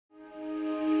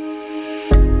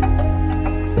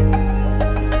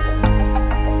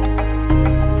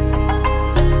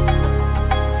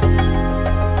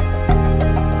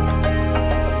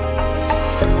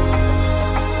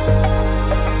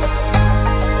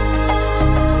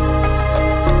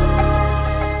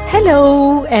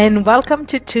Hello, and welcome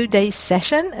to today's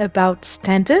session about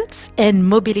standards and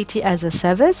mobility as a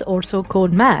service, also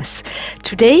called MaaS.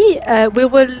 Today, we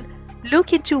will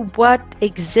look into what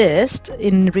exists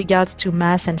in regards to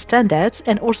MaaS and standards,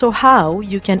 and also how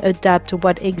you can adapt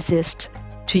what exists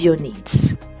to your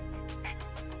needs.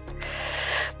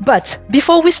 But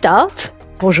before we start,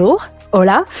 bonjour.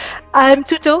 Hola, I'm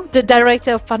Tuto, the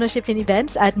Director of Partnership and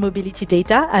Events at Mobility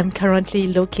Data. I'm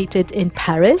currently located in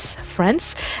Paris,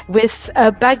 France, with a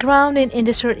background in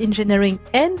industrial engineering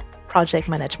and project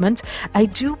management. I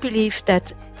do believe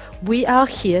that we are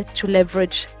here to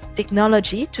leverage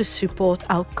technology to support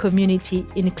our community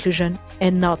inclusion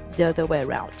and not the other way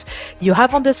around. You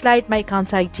have on the slide my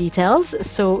contact details,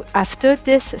 so after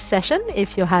this session,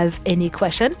 if you have any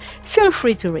question, feel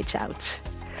free to reach out.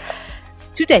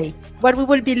 Today, what we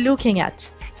will be looking at,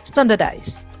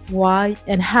 standardize, why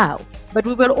and how, but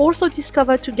we will also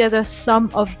discover together some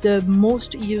of the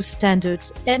most used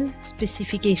standards and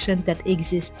specifications that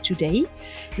exist today.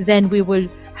 Then we will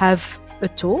have a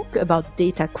talk about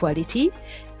data quality,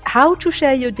 how to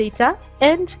share your data,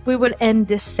 and we will end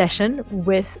this session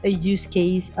with a use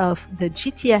case of the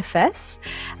GTFS,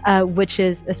 which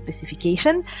is a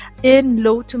specification in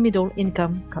low to middle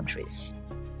income countries.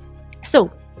 So,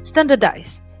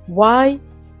 standardize, why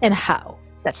and how?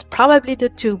 That's probably the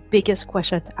two biggest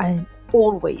questions I'm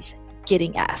always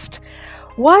getting asked.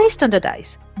 Why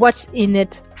standardize? What's in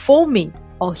it for me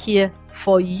or here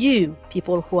for you,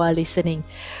 people who are listening?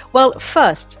 Well,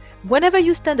 first, whenever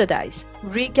you standardize,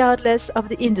 regardless of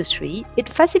the industry, it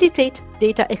facilitates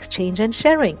data exchange and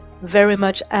sharing, very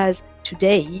much as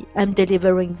today I'm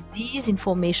delivering these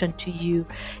information to you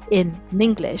in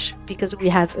English because we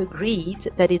have agreed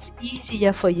that it's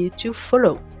easier for you to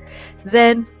follow.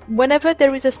 Then, whenever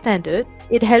there is a standard,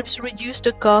 it helps reduce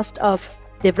the cost of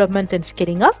development and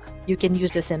scaling up. You can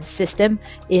use the same system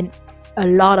in a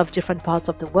lot of different parts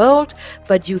of the world,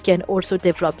 but you can also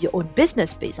develop your own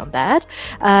business based on that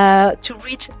to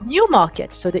reach new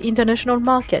markets, so the international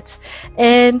market.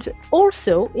 And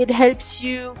also it helps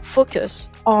you focus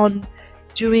on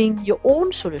doing your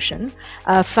own solution,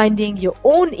 finding your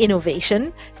own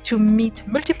innovation to meet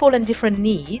multiple and different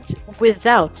needs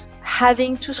without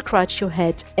having to scratch your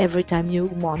head every time you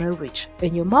want to reach a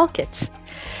new market.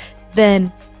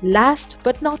 Then, last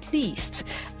but not least,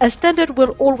 a standard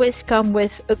will always come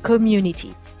with a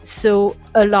community. So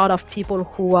a lot of people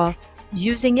who are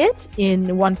using it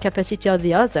in one capacity or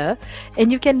the other, and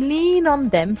you can lean on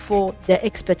them for their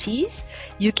expertise.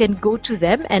 You can go to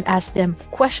them and ask them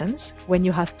questions when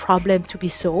you have problems to be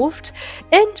solved.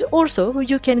 And also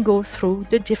you can go through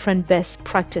the different best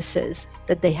practices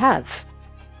that they have.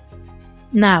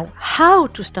 Now, how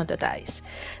to standardize?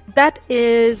 That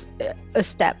is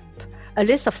a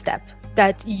list of steps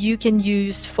that you can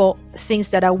use for things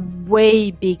that are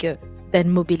way bigger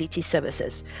than mobility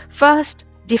services. First,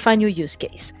 define your use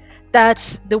case.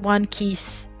 That's the one key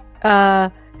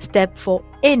step for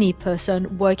any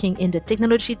person working in the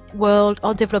technology world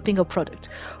or developing a product.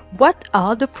 What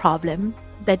are the problems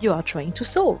that you are trying to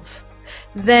solve?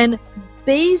 Then,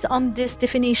 based on this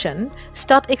definition,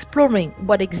 start exploring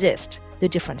what exists, the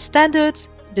different standards,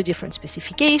 the different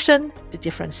specifications, the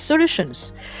different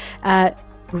solutions.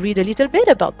 Read a little bit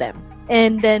about them.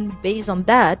 And then based on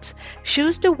that,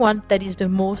 choose the one that is the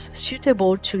most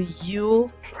suitable to your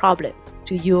problem,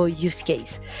 to your use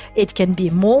case. It can be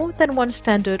more than one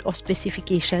standard or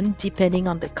specification depending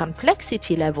on the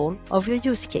complexity level of your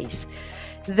use case.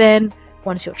 Then,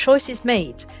 once your choice is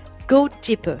made, go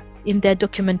deeper in their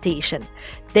documentation.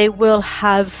 They will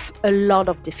have a lot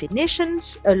of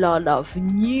definitions, a lot of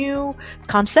new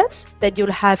concepts that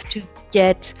you'll have to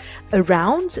get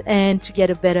around and to get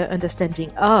a better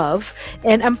understanding of.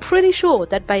 And I'm pretty sure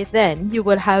that by then you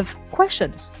will have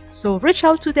questions. So reach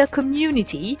out to their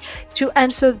community to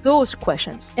answer those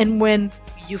questions. And when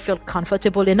you feel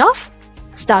comfortable enough,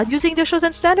 start using the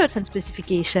chosen standards and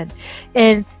specification,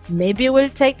 and maybe we'll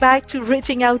take back to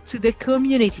reaching out to the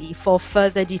community for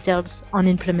further details on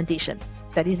implementation.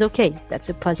 That is okay. That's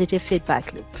a positive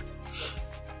feedback loop.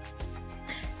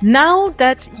 Now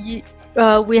that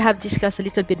we have discussed a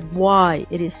little bit why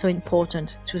it is so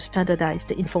important to standardize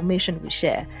the information we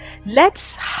share,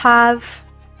 let's have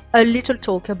a little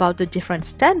talk about the different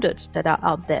standards that are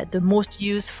out there, the most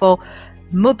used for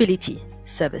mobility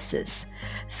services.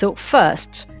 So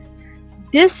first,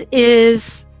 this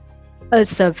is a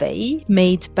survey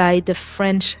made by the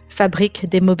French Fabrique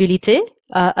des Mobilités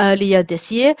earlier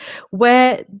this year,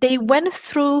 where they went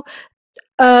through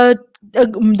a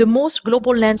the most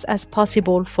global lens as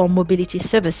possible for mobility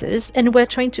services, and we're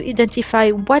trying to identify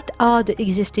what are the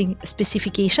existing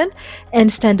specifications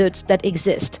and standards that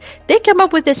exist. They come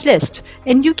up with this list,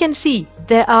 and you can see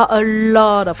there are a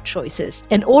lot of choices,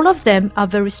 and all of them are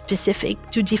very specific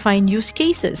to define use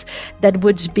cases. That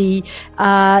would be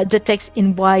the text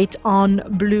in white on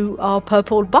blue or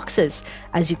purple boxes.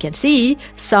 As you can see,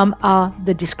 some are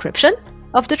the description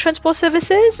of the transport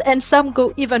services, and some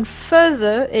go even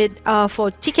further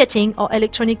for ticketing or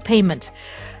electronic payment.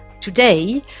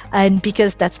 Today, and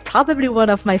because that's probably one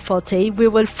of my forte, we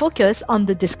will focus on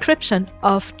the description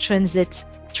of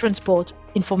transport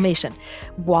information.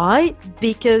 Why?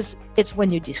 Because it's when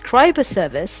you describe a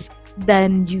service,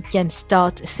 then you can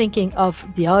start thinking of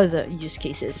the other use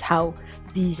cases, how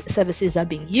these services are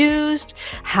being used,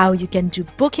 how you can do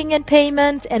booking and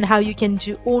payment, and how you can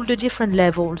do all the different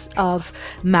levels of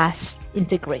MaaS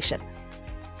integration.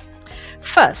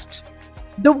 First,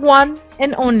 the one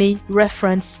and only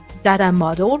reference data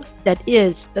model that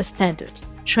is a standard,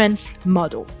 trans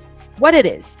model. What it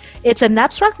is, it's an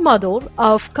abstract model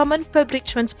of common public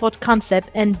transport concept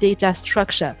and data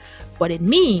structure. What it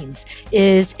means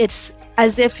is it's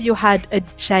as if you had a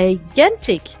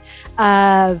gigantic,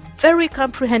 very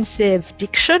comprehensive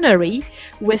dictionary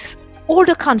with all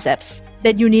the concepts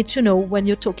that you need to know when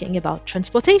you're talking about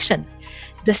transportation.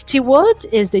 The steward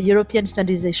is the European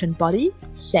standardization body,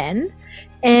 CEN,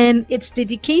 and it's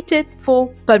dedicated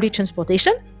for public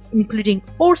transportation, including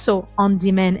also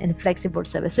on-demand and flexible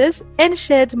services and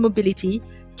shared mobility,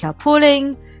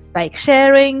 carpooling, bike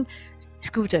sharing,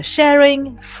 scooter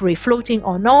sharing, free floating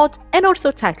or not, and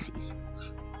also taxis.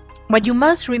 What you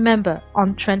must remember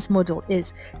on trans model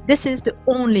is this is the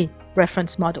only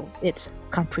reference model. It's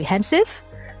comprehensive,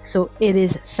 so it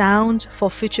is sound for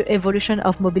future evolution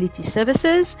of mobility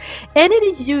services, and it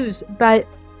is used by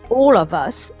all of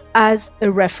us as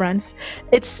a reference.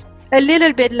 It's a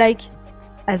little bit like,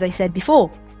 as I said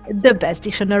before, the best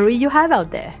dictionary you have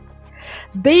out there.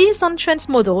 Based on trans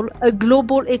model, a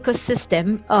global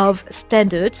ecosystem of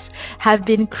standards have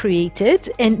been created,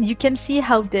 and you can see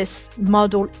how this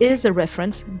model is a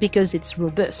reference because it's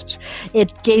robust.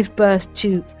 It gave birth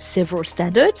to several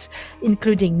standards,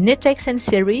 including NETEX and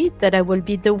SIRI, that I will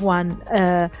be the one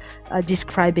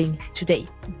describing today.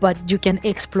 But you can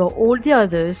explore all the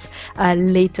others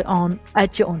later on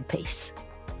at your own pace.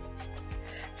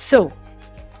 So,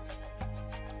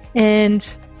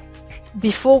 and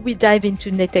before we dive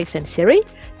into NETEX and SIRI,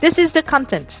 this is the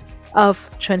content of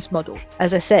trans model.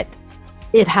 As I said,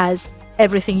 it has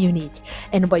everything you need.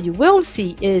 And what you will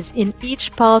see is in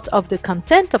each part of the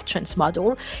content of trans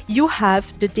model, you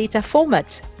have the data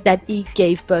format that it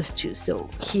gave birth to. So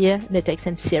here, NETEX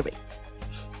and SIRI.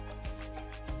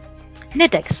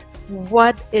 NETEX,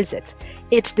 what is it?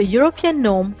 It's the European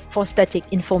norm for static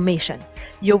information.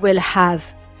 You will have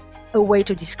a way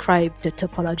to describe the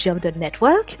topology of the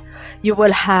network. You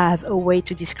will have a way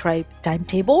to describe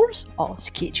timetables or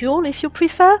schedule if you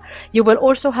prefer. You will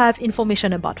also have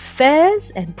information about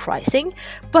fares and pricing,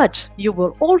 but you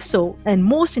will also, and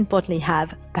most importantly,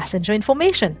 have passenger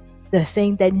information, the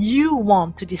thing that you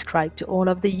want to describe to all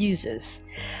of the users.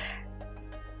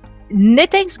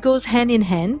 NETEX goes hand in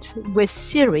hand with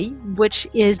SIRI, which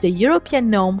is the European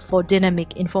norm for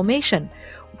dynamic information.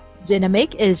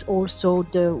 Dynamic is also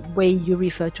the way you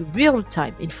refer to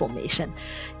real-time information.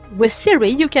 With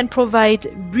SIRI, you can provide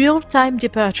real-time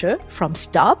departure from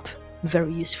stop,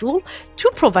 very useful,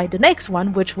 to provide the next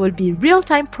one, which will be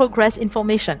real-time progress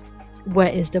information. Where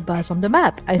is the bus on the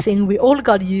map? I think we all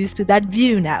got used to that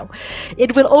view now.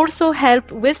 It will also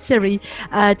help with SIRI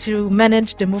to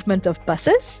manage the movement of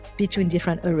buses between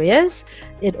different areas.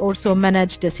 It also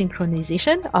manages the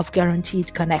synchronization of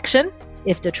guaranteed connection.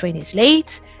 If the train is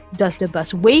late, does the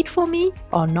bus wait for me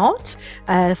or not?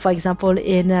 For example,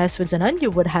 in Switzerland, you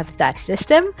would have that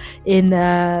system in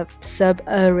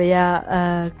suburban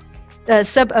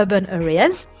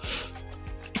areas.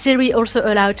 SIRI also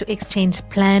allowed to exchange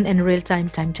plan and real-time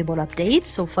timetable updates.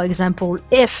 So, for example,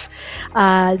 if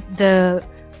the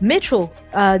metro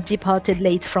departed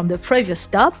late from the previous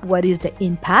stop, what is the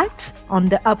impact on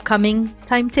the upcoming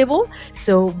timetable?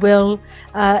 So will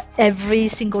every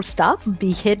single stop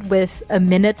be hit with a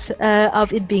minute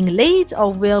of it being late,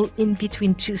 or will in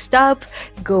between two stops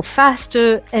go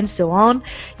faster, and so on?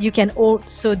 You can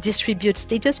also distribute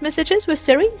status messages with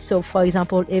SIRI. So for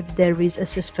example, if there is a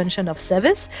suspension of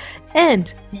service,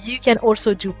 and you can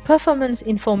also do performance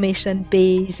information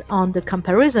based on the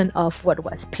comparison of what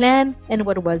was planned and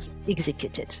what was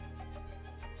executed.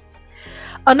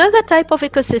 Another type of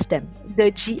ecosystem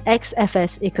the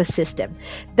GXFS ecosystem.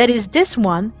 That is this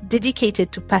one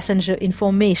dedicated to passenger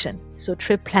information, so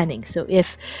trip planning. So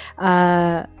if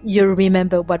you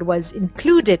remember what was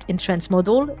included in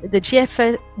Transmodal, the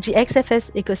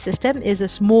GXFS ecosystem is a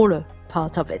smaller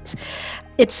part of it.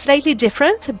 It's slightly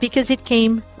different because it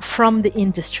came from the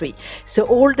industry. So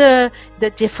all the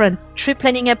different trip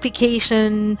planning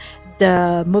application,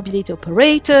 the mobility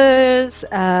operators,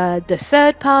 the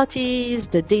third parties,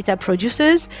 the data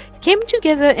producers came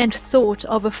together and thought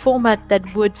of a format that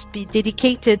would be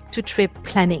dedicated to trip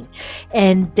planning.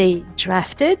 And they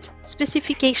drafted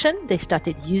specification, they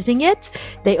started using it.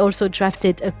 They also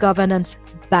drafted a governance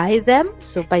by them,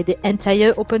 so by the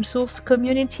entire open source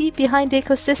community behind the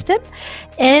ecosystem.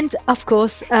 And of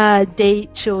course, they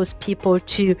chose people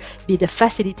to be the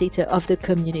facilitator of the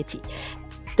community.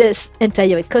 This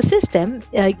entire ecosystem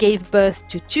gave birth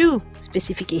to two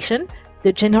specifications,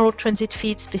 the General Transit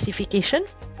Feed Specification,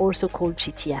 also called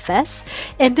GTFS,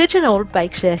 and the General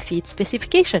Bike Share Feed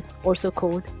Specification, also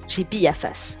called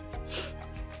GBFS.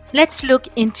 Let's look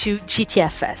into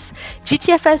GTFS.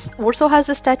 GTFS also has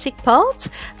a static part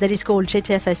that is called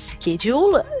GTFS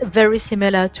Schedule, very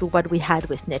similar to what we had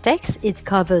with NetX. It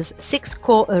covers 6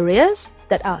 core areas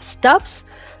that are stops,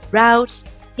 routes,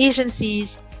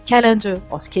 agencies, calendar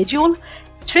or schedule,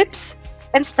 trips,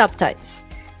 and stop times.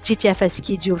 GTFS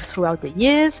schedule throughout the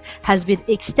years has been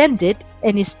extended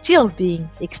and is still being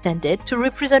extended to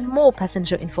represent more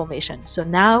passenger information. So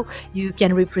now you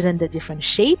can represent the different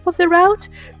shape of the route,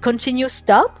 continuous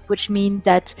stop, which means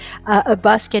that a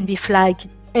bus can be flagged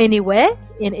anywhere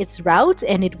in its route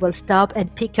and it will stop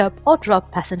and pick up or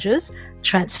drop passengers,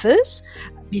 transfers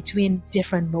between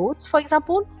different modes, for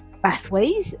example.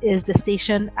 Pathways, is the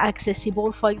station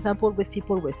accessible, for example, with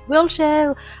people with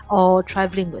wheelchair or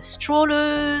traveling with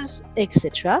strollers,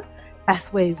 etc.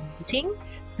 Pathway routing,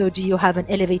 so do you have an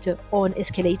elevator or an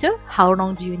escalator? How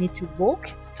long do you need to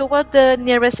walk toward the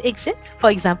nearest exit,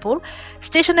 for example?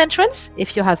 Station entrance,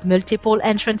 if you have multiple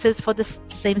entrances for the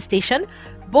same station.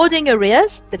 Boarding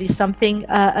areas, that is something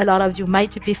a lot of you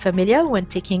might be familiar when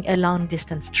taking a long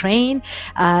distance train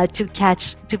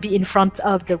to be in front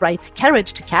of the right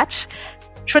carriage to catch.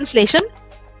 Translation,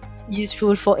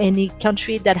 useful for any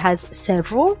country that has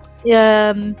several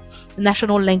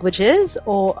national languages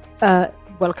or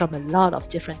welcome a lot of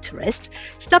different tourists.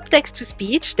 Stop text to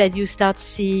speech, that you start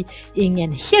seeing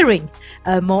and hearing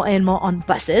more and more on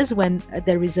buses when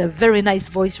there is a very nice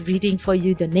voice reading for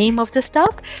you the name of the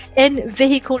stop. And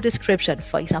vehicle description,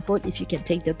 for example, if you can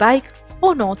take the bike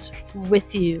or not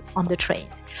with you on the train.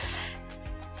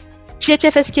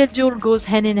 GTFS schedule goes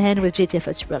hand in hand with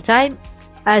GTFS real time.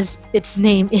 As its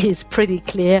name is pretty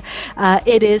clear,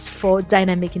 it is for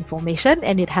dynamic information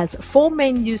and it has 4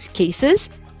 main use cases: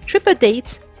 trip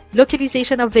updates,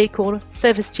 localization of vehicle,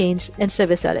 service change, and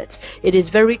service alert. It is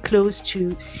very close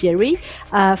to Siri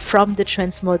from the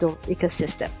Transmodal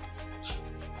ecosystem.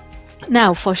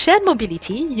 Now, for shared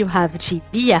mobility, you have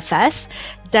GBFS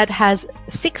that has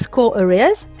 6 core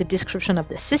areas: the description of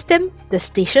the system, the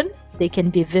station, they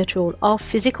can be virtual or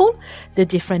physical, the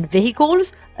different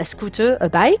vehicles, a scooter, a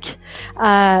bike,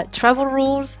 travel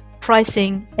rules,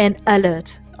 pricing, and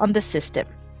alert on the system.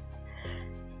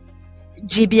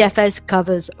 GBFS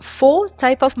covers 4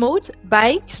 types of modes: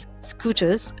 bikes,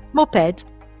 scooters, moped,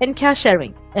 and car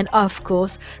sharing. And of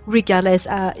course, regardless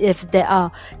if they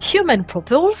are human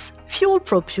propels, fuel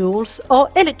propels, or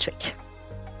electric.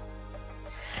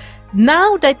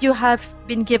 Now that you have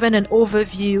been given an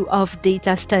overview of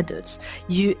data standards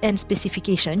and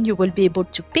specification, you will be able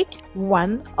to pick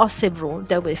one or several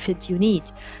that will fit your need.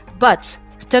 But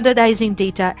standardizing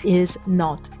data is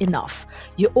not enough.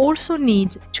 You also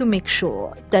need to make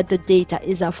sure that the data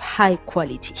is of high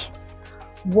quality.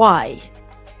 Why?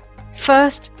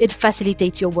 First, it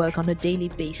facilitates your work on a daily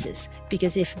basis,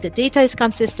 because if the data is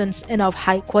consistent and of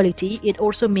high quality, it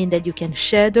also means that you can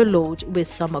share the load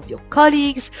with some of your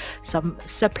colleagues, some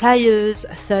suppliers,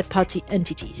 third-party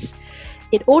entities.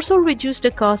 It also reduces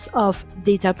the cost of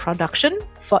data production.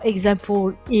 For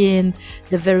example, in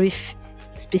the very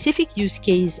specific use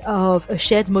case of a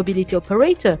shared mobility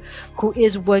operator who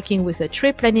is working with a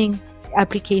trip planning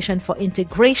application for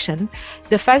integration,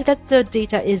 the fact that the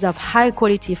data is of high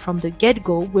quality from the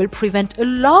get-go will prevent a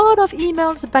lot of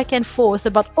emails back and forth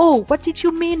about, oh, what did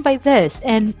you mean by this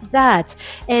and that,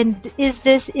 and is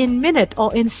this in minute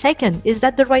or in second, is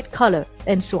that the right color,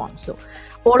 and so on. So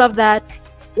all of that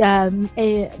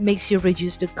it makes you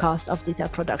reduce the cost of data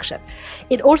production.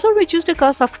 It also reduces the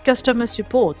cost of customer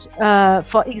support.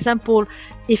 For example,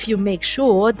 if you make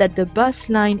sure that the bus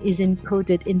line is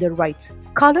encoded in the right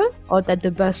color, or that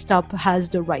the bus stop has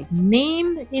the right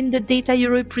name in the data you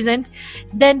represent,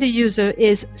 then the user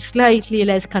is slightly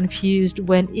less confused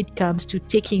when it comes to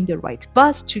taking the right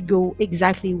bus to go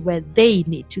exactly where they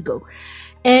need to go.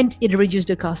 And it reduces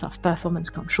the cost of performance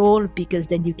control, because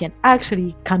then you can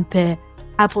actually compare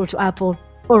apple to apple,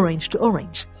 orange to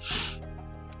orange.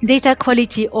 Data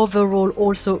quality overall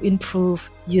also improve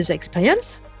user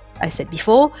experience. I said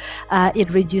before,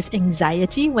 it reduced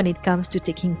anxiety when it comes to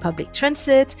taking public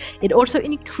transit. It also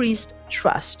increased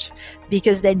trust,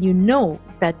 because then you know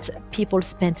that people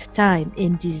spent time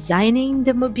in designing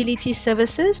the mobility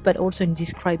services, but also in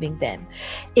describing them.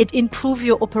 It improved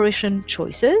your operation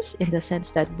choices, in the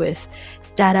sense that with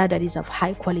data that is of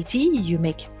high quality, you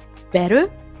make better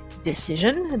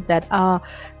decisions that are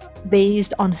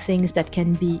based on things that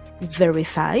can be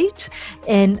verified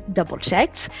and double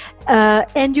checked.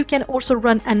 And you can also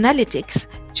run analytics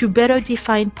to better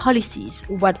define policies.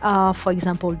 What are, for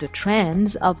example, the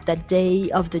trends of that day,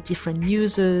 of the different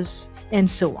users, and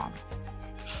so on.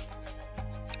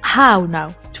 How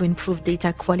now to improve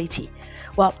data quality?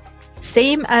 Well,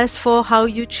 same as for how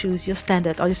you choose your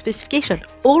standard or your specification.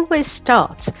 Always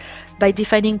start by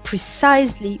defining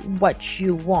precisely what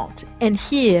you want. And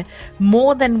here,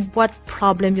 more than what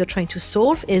problem you're trying to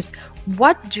solve, is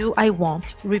what do I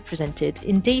want represented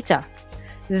in data?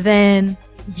 Then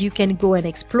you can go and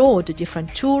explore the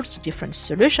different tools, the different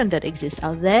solutions that exist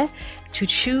out there to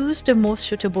choose the most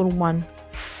suitable one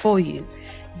for you.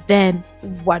 Then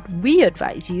what we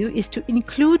advise you is to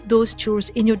include those tools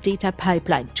in your data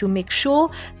pipeline to make sure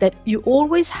that you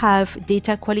always have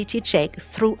data quality check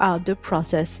throughout the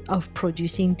process of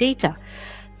producing data.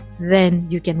 Then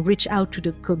you can reach out to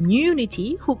the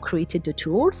community who created the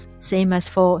tools, same as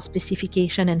for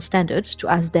specification and standards, to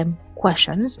ask them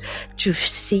questions to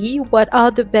see what are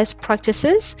the best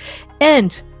practices.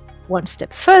 And one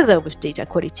step further with data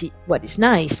quality, what is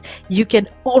nice, you can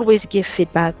always give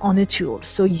feedback on a tool.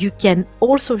 So you can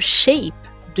also shape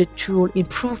the tool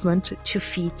improvement to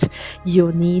fit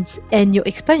your needs and your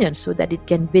experience so that it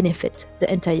can benefit the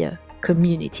entire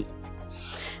community.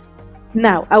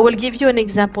 Now, I will give you an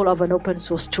example of an open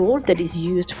source tool that is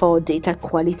used for data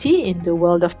quality in the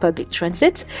world of public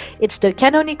transit. It's the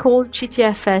canonical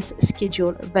GTFS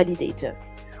schedule validator.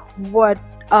 What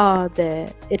are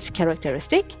its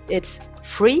characteristics? It's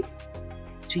free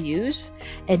to use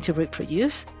and to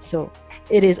reproduce, so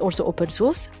it is also open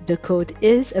source. The code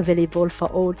is available for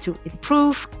all to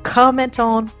improve, comment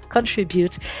on,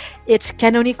 contribute. It's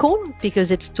canonical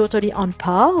because it's totally on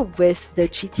par with the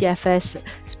GTFS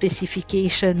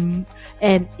specification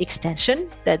and extension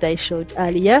that I showed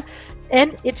earlier,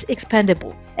 and it's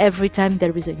expandable. Every time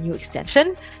there is a new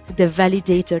extension, the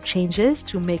validator changes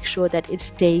to make sure that it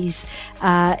stays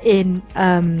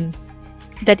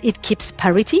that it keeps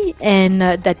parity and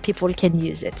that people can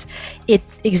use it. It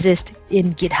exists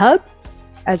in GitHub,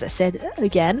 as I said,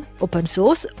 again, open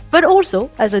source, but also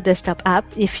as a desktop app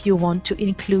if you want to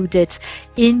include it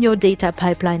in your data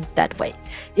pipeline that way.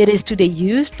 It is today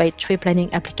used by trip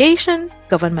planning application,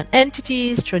 government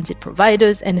entities, transit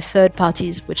providers, and third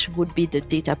parties, which would be the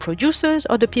data producers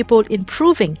or the people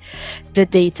improving the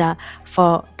data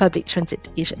for public transit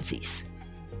agencies.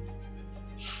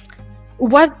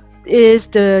 What is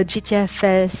the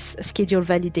GTFS schedule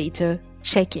validator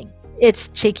checking? It's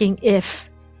checking if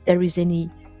there is any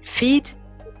feed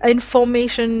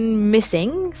information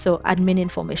missing, so admin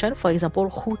information, for example,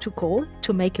 who to call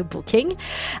to make a booking.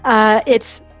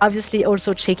 It's obviously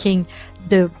also checking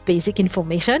the basic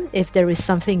information if there is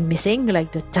something missing,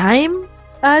 like the time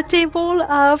table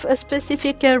of a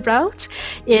specific route.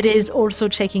 It is also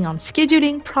checking on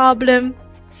scheduling problem.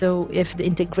 So if the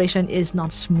integration is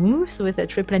not smooth with a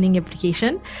trip planning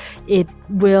application, it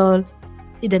will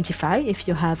identify if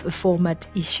you have a format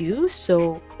issue,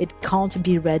 so it can't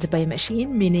be read by a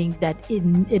machine, meaning that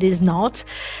it is not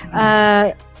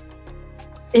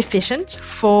efficient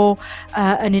for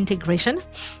an integration.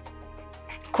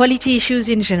 Quality issues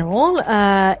in general,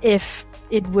 if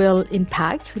it will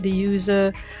impact the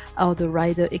user or the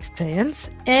rider experience,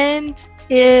 and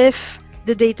if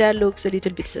the data looks a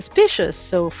little bit suspicious.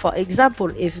 So for example,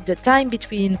 if the time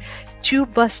between two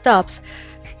bus stops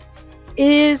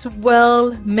is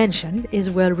well mentioned,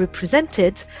 is well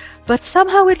represented, but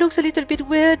somehow it looks a little bit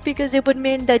weird because it would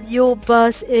mean that your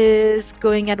bus is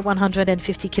going at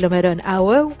 150 kilometers an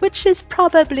hour, which is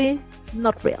probably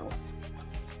not real.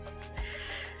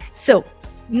 So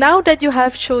now that you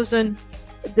have chosen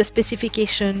the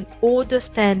specification or the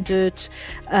standard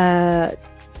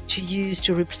to use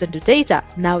to represent the data.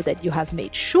 Now that you have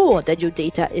made sure that your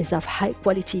data is of high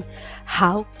quality,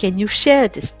 how can you share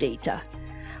this data?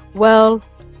 Well,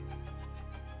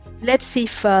 let's see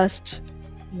first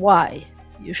why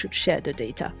you should share the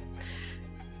data.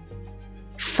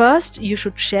 First, you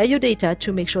should share your data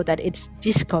to make sure that it's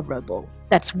discoverable.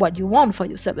 That's what you want for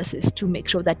your services, to make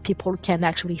sure that people can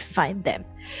actually find them.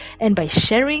 And by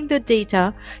sharing the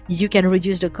data, you can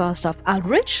reduce the cost of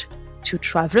outreach to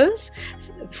travelers.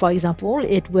 For example,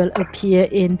 it will appear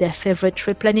in their favorite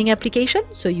trip planning application,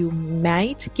 so you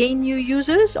might gain new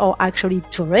users or actually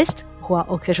tourists who are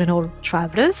occasional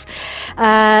travelers.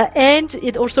 And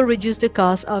it also reduces the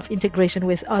cost of integration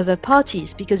with other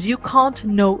parties, because you can't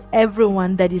know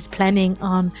everyone that is planning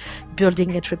on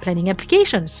building a trip planning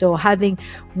application. So having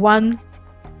one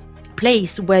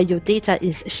place where your data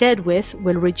is shared with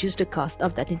will reduce the cost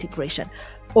of that integration.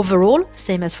 Overall,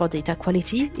 same as for data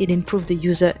quality, it improves the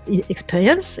user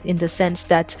experience in the sense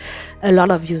that a lot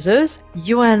of users,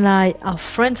 you and I, our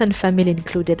friends and family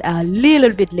included, are a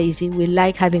little bit lazy. We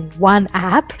like having one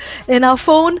app in our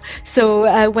phone.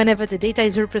 So whenever the data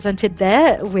is represented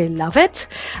there, we love it.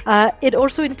 It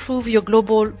also improves your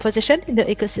global position in the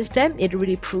ecosystem. It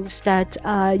really proves that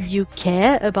you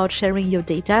care about sharing your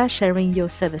data, sharing your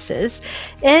services.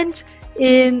 And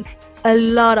in a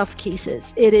lot of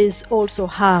cases, it is also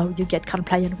how you get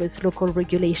compliant with local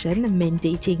regulation,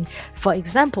 mandating, for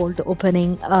example, the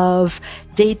opening of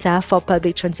data for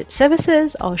public transit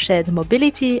services or shared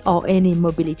mobility or any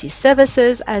mobility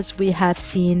services, as we have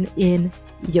seen in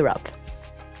Europe.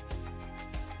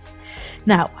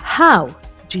 Now, how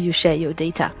do you share your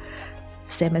data?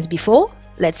 Same as before,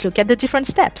 let's look at the different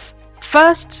steps.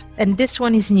 First, and this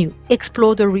one is new,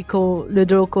 explore the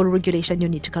local regulation you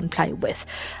need to comply with.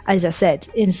 As I said,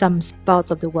 in some parts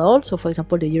of the world, so for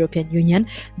example the European Union,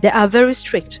 there are very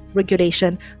strict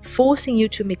regulations forcing you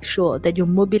to make sure that your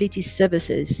mobility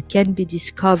services can be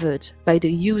discovered by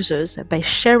the users by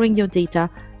sharing your data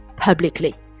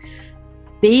publicly.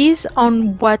 Based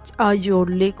on what are your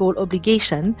legal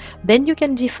obligations, then you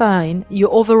can define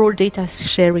your overall data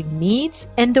sharing needs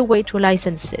and the way to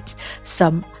license it.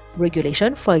 Some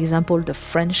regulation, for example, the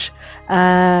French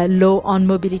law on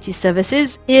mobility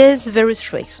services is very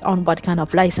strict on what kind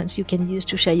of license you can use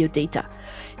to share your data.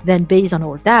 Then based on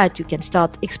all that, you can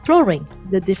start exploring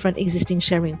the different existing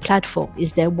sharing platforms.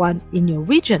 Is there one in your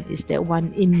region? Is there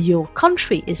one in your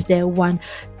country? Is there one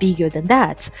bigger than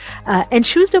that? And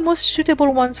choose the most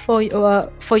suitable ones for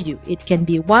you. It can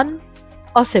be one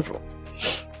or several.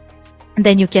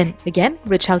 Then you can, again,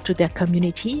 reach out to their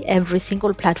community. Every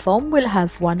single platform will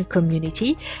have one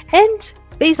community. And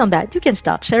based on that, you can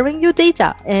start sharing your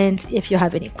data. And if you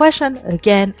have any question,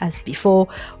 again, as before,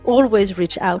 always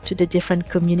reach out to the different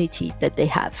community that they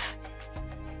have.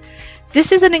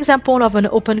 This is an example of an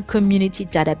open community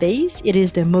database. It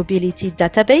is the mobility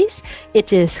database.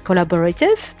 It is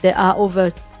collaborative. There are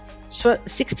over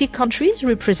 60 countries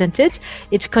represented.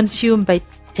 It's consumed by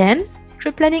 10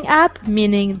 trip planning app,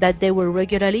 meaning that they will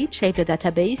regularly check the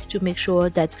database to make sure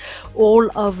that all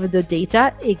of the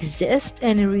data exists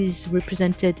and is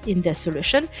represented in their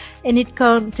solution. And it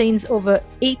contains over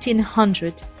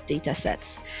 1,800 data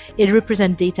sets. It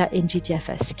represents data in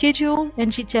GTFS schedule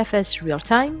and GTFS real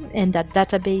time, and that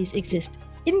database exists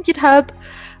in GitHub,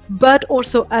 but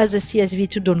also as a CSV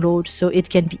to download, so it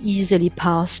can be easily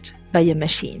parsed by a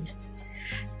machine.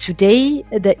 Today,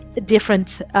 the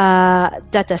different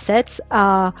data sets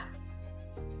are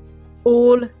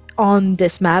all on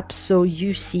this map, so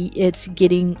you see it's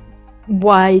getting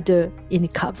wider in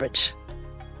coverage.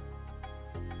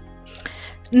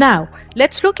 Now,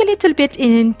 let's look a little bit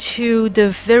into the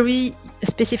very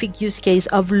specific use case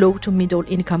of low to middle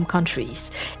income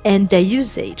countries and their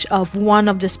usage of one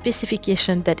of the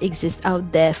specifications that exists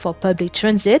out there for public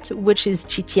transit, which is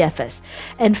GTFS.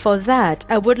 And for that,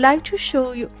 I would like to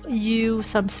show you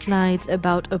some slides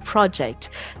about a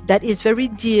project that is very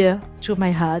dear to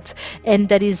my heart and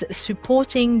that is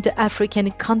supporting the African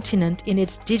continent in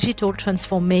its digital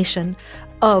transformation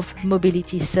of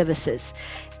mobility services.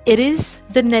 It is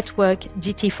the network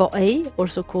DT4A,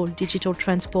 also called Digital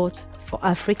Transport for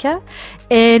Africa,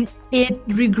 and it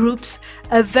regroups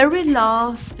a very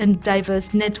large and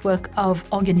diverse network of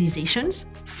organizations,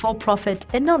 for-profit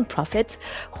and non-profit,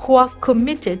 who are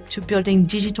committed to building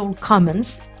digital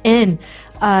commons and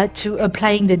to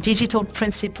applying the digital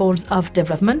principles of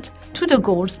development to the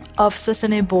goals of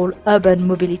sustainable urban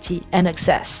mobility and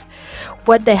access.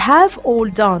 What they have all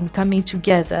done coming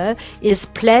together is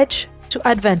pledge to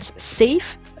advance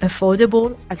safe,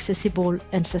 affordable, accessible,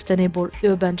 and sustainable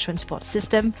urban transport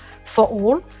system for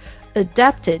all,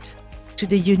 adapted to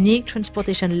the unique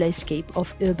transportation landscape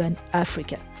of urban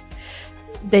Africa.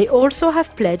 They also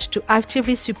have pledged to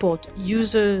actively support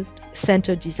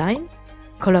user-centered design,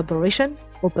 collaboration,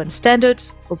 open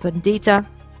standards, open data,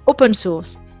 open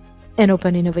source, and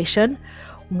open innovation,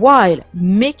 while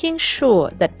making sure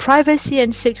that privacy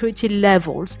and security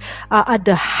levels are at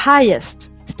the highest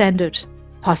standard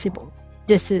possible.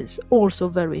 This is also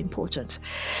very important.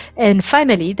 And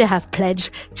finally, they have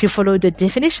pledged to follow the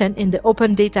definition in the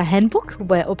Open Data Handbook,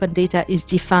 where open data is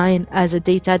defined as a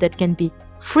data that can be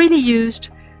freely used,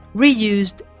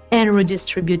 reused, and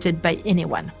redistributed by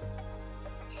anyone.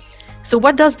 So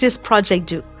what does this project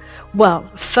do? Well,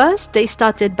 first, they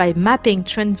started by mapping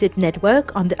transit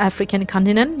network on the African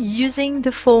continent using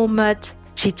the format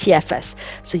GTFS.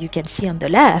 So you can see on the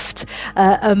left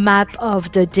a map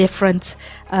of the different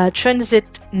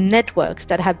transit networks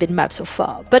that have been mapped so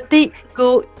far. But they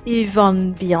go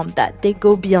even beyond that. They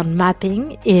go beyond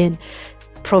mapping in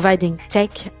providing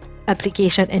tech,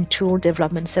 application and tool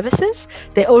development services.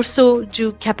 They also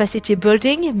do capacity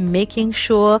building, making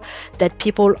sure that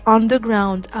people on the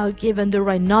ground are given the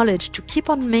right knowledge to keep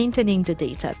on maintaining the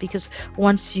data, because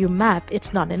once you map,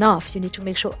 it's not enough. You need to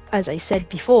make sure, as I said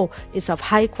before, it's of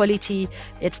high quality,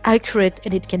 it's accurate,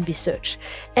 and it can be searched.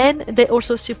 And they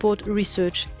also support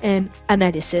research and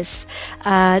analysis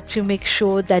to make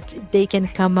sure that they can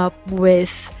come up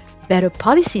with better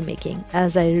policy making,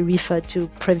 as I referred to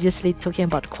previously, talking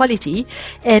about quality,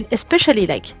 and especially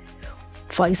like,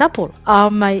 for example, are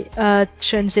my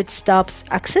transit stops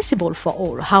accessible for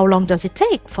all? How long does it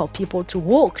take for people to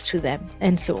walk to them,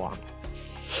 and so on.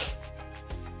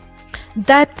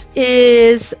 That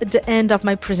is the end of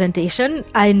my presentation.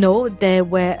 I know there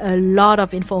were a lot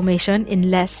of information in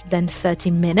less than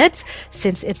 30 minutes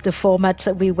since it's the format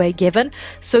that we were given.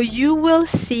 So you will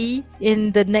see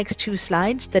in the next 2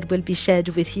 slides that will be shared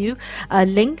with you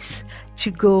links to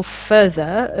go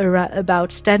further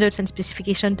about standards and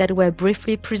specifications that were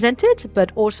briefly presented,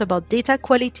 but also about data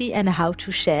quality and how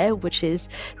to share, which is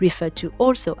referred to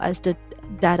also as the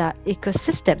data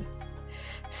ecosystem.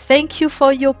 Thank you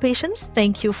for your patience.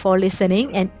 Thank you for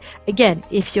listening. And again,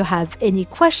 if you have any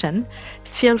question,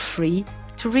 feel free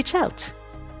to reach out.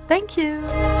 Thank you.